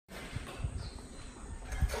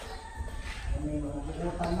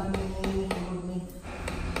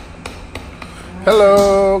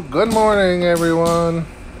Hello, good morning everyone.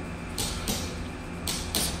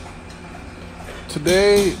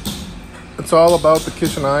 Today it's all about the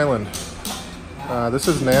kitchen island. This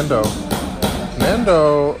is Nando.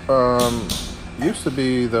 Nando used to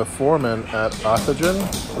be the foreman at Oxygen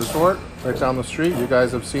Resort right down the street. You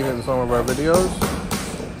guys have seen it in some of our videos.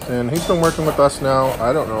 And he's been working with us now,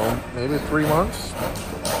 I don't know, maybe 3 months.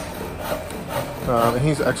 And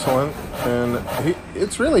he's excellent. And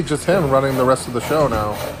it's really just him running the rest of the show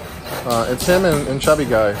now. It's him and Chubby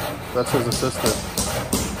Guy. That's his assistant.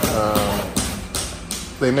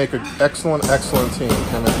 They make an excellent team,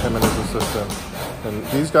 him and his assistant. And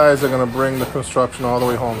these guys are going to bring the construction all the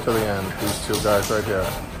way home to the end. These two guys right here.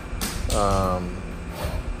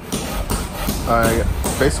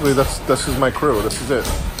 Basically this is my crew. This is it.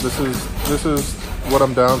 This is what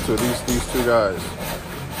I'm down to. These two guys.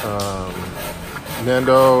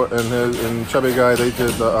 Nando and Chubby Guy, they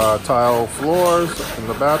did the tile floors in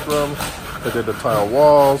the bathroom. They did the tile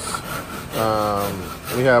walls.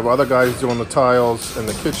 We have other guys doing the tiles in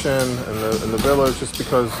the kitchen and in the village, just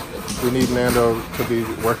because we need Nando to be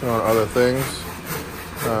working on other things.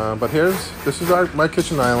 But this is my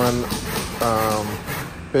kitchen island.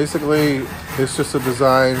 Basically, it's just a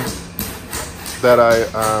design that I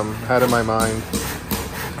had in my mind,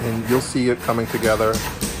 and you'll see it coming together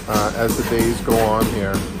as the days go on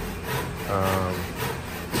here.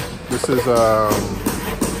 This is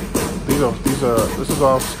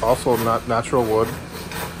also not natural wood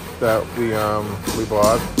that we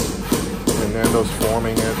bought, and Nando's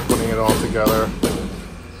forming it, putting it all together.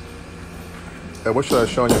 I wish I had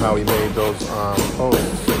shown you how he made those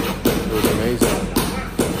posts. It was amazing.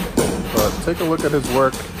 But take a look at his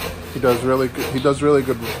work. He does really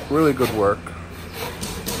good work.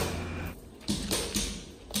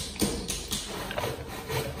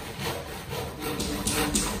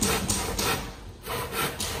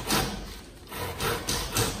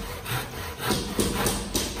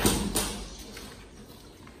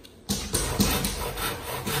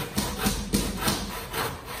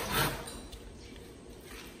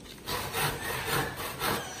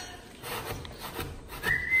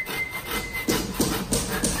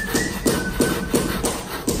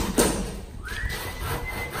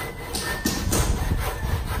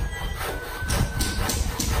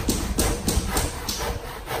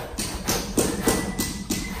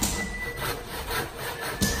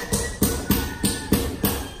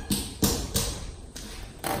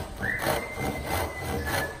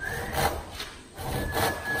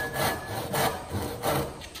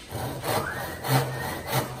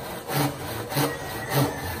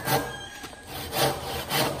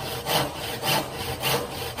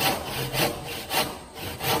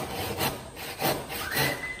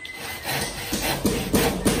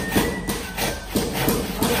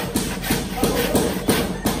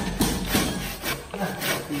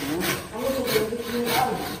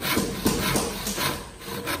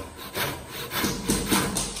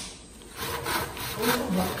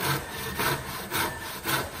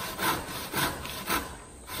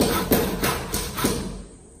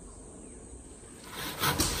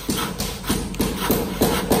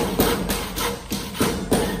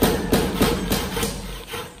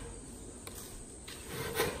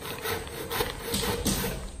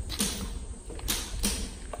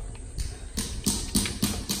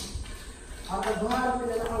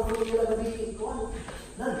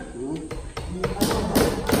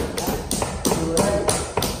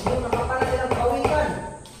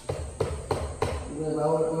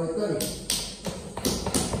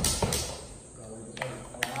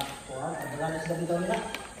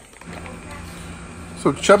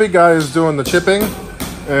 So Chubby Guy is doing the chipping,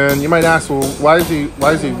 and you might ask, well, why is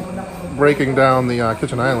he breaking down the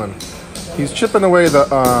kitchen island? He's chipping away the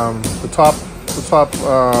top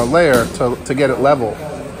layer to get it level.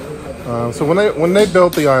 So when they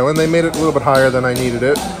built the island, they made it a little bit higher than I needed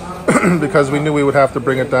it because we knew we would have to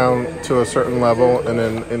bring it down to a certain level and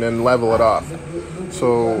then level it off.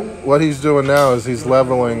 So what he's doing now is he's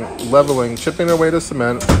leveling, chipping away the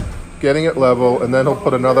cement, getting it level, and then he'll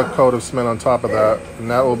put another coat of cement on top of that, and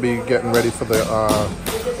that will be getting ready for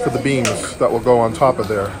the beams that will go on top of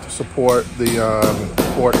there to support the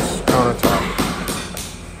quartz countertop.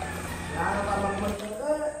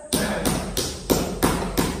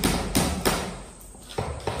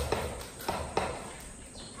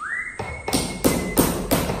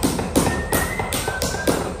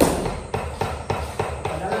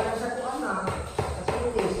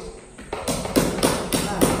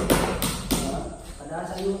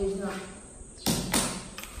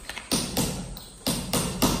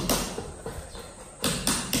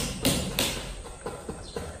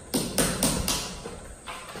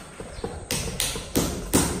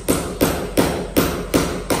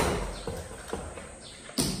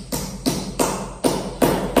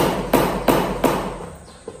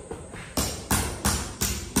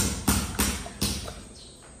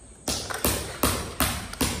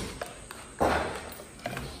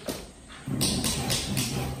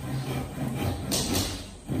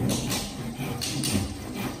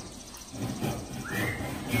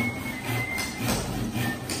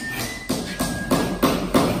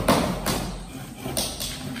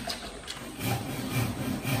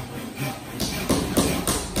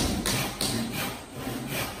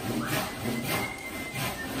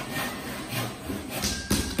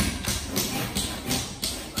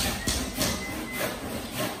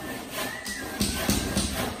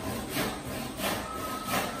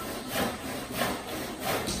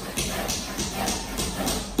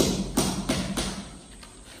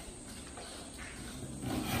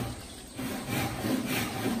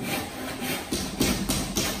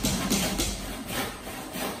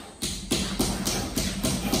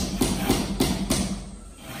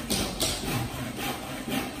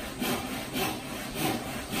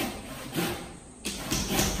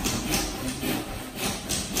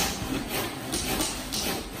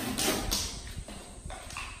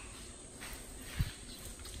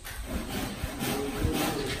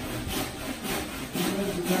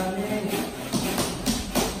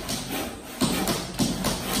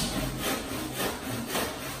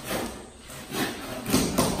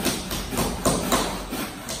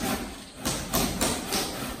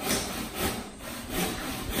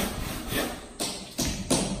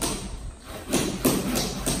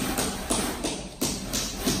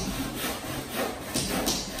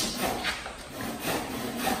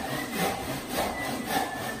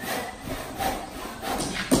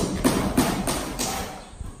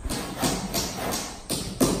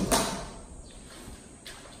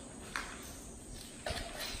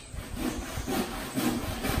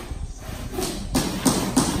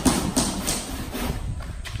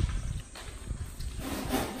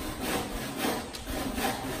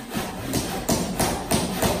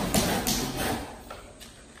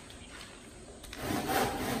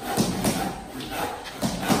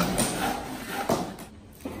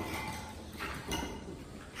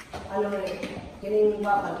 ano kining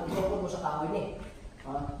bakal, isukod mo sa kahoy ni.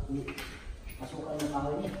 Pasukan ng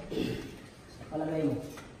kahoy ni. Sa palagay mo.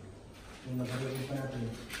 Yung magagawin pa natin.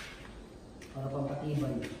 Para pang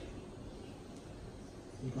patibay.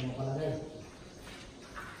 Dito mo palagay.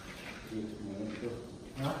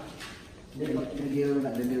 Ha? Dito na.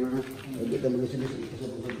 Dito mo gusto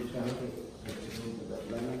sa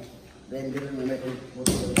render na may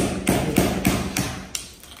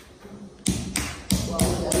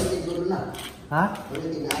ha?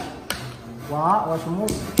 Wah, semua.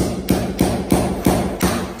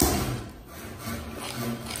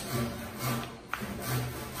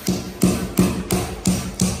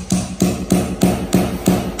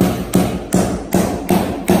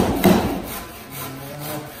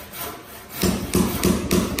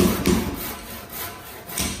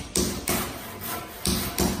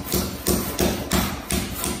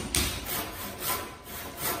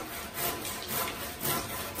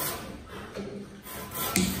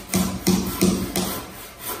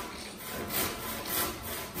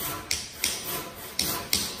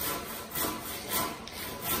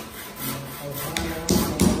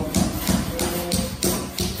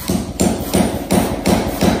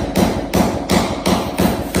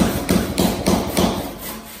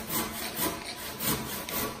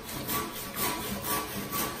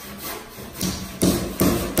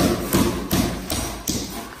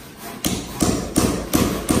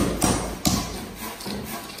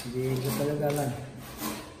 Hindi ko talaga lang.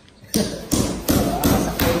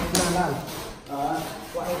 Sakit na lang.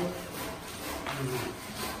 Kuwain.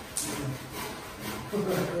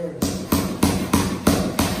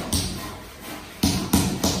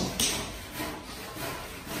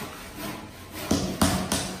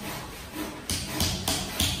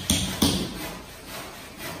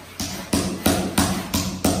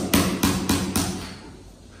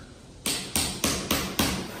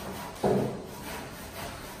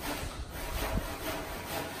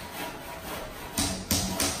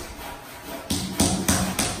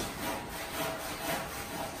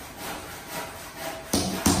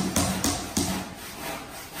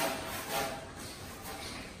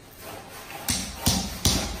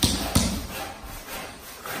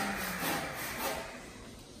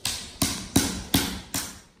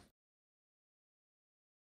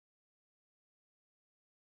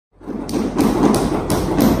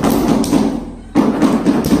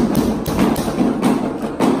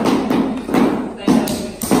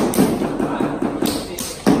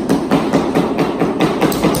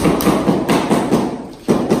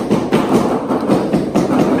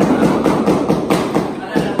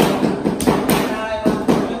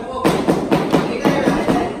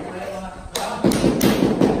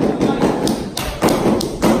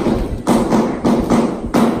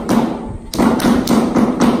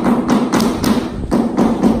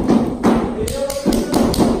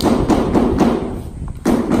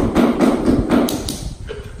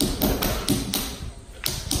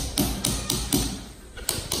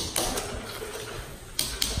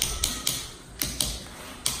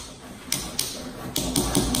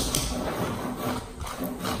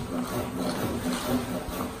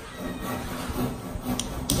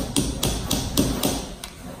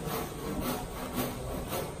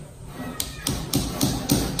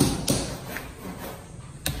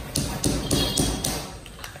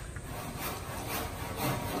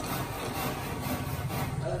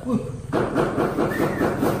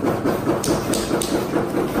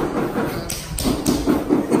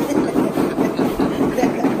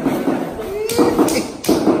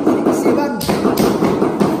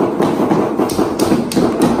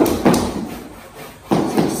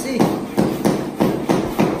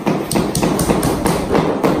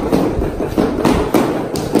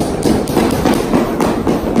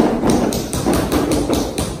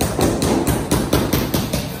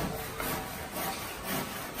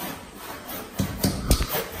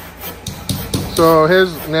 So here's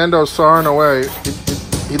Nando sawing away.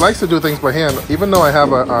 He likes to do things by hand, even though I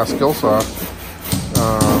have a skill saw.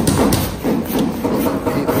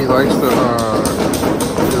 He likes to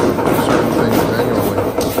do certain things manually.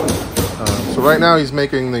 So right now he's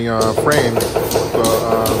making the frame for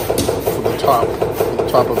the top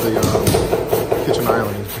of the kitchen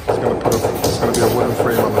island. He's going to put it's going to be a wooden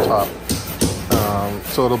frame on the top.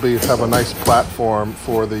 So it'll have a nice platform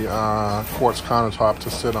for the quartz countertop to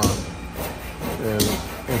sit on.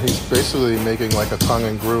 And he's basically making like a tongue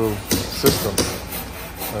and groove system.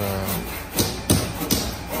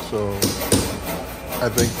 So I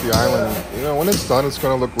think the island, when it's done, it's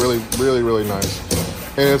going to look really, really, really nice.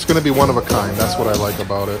 And it's going to be one of a kind. That's what I like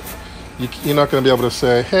about it. You're not going to be able to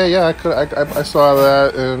say, hey, yeah, I saw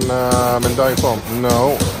that in Medallion Foam.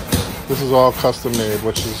 No, This is all custom made,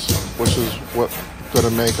 which is what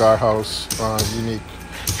gonna make our house unique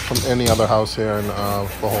from any other house here in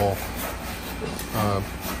the whole.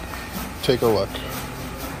 Take a look.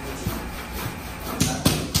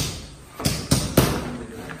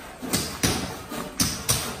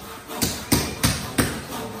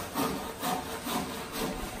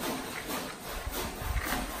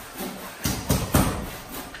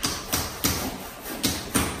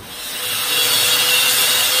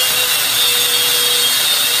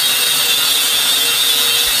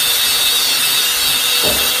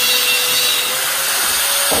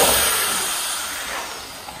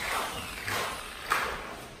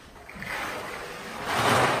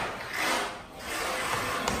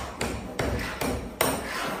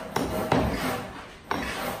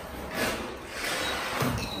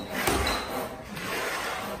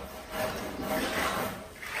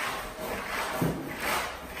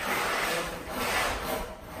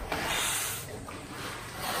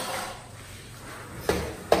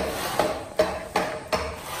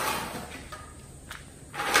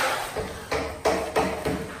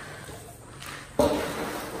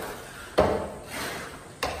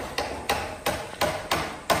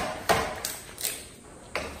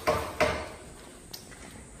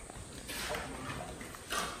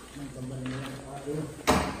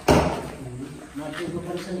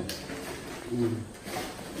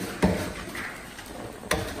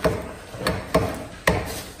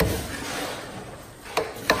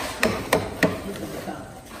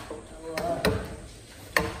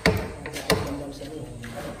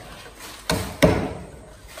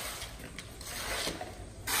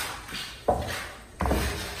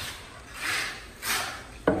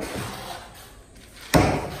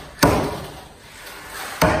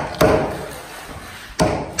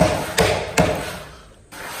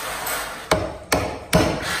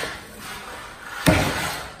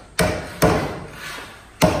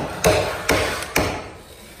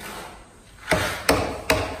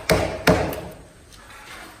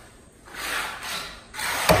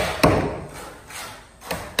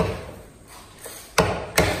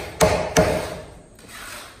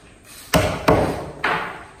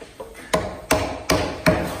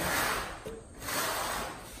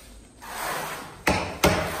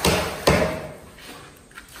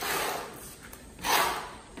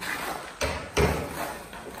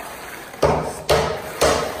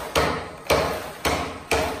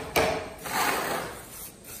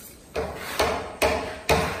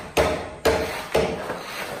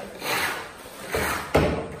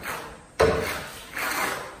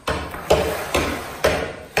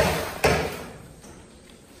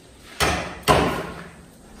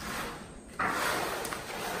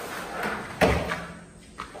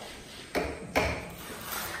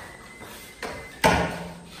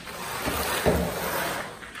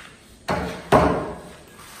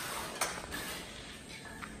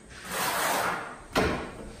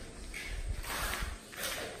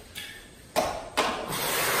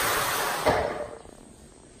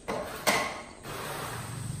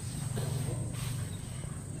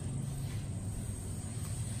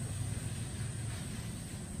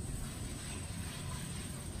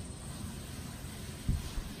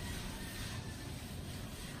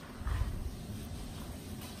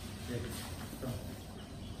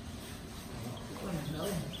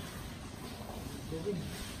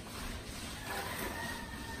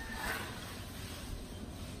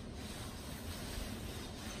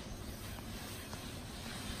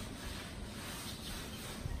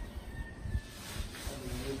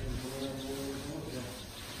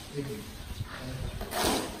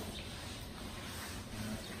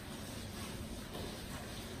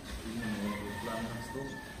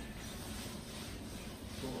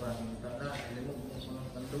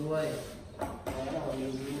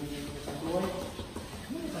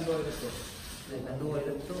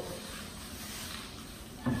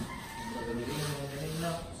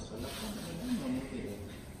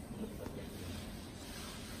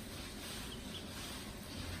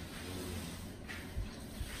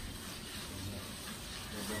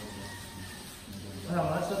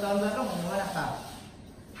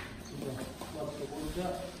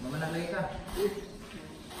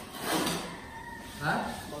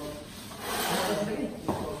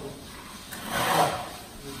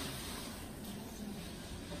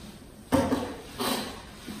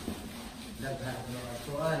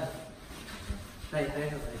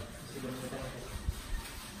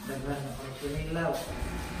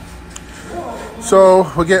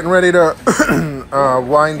 So we're getting ready to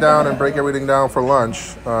wind down and break everything down for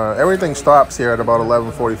lunch. Everything stops here at about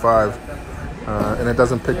 11:45, and it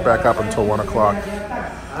doesn't pick back up until 1 o'clock.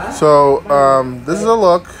 So this is a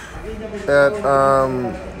look at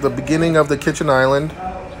the beginning of the kitchen island.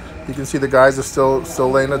 You can see the guys are still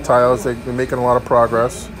laying the tiles. They're making a lot of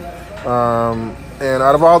progress. And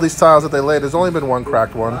out of all these tiles that they laid, there's only been one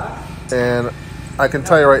cracked one. And I can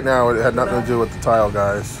tell you right now, it had nothing to do with the tile,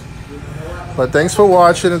 guys. But thanks for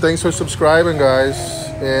watching and thanks for subscribing, guys.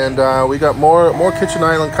 And we got more Kitchen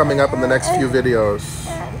Island coming up in the next few videos.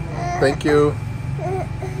 Thank you.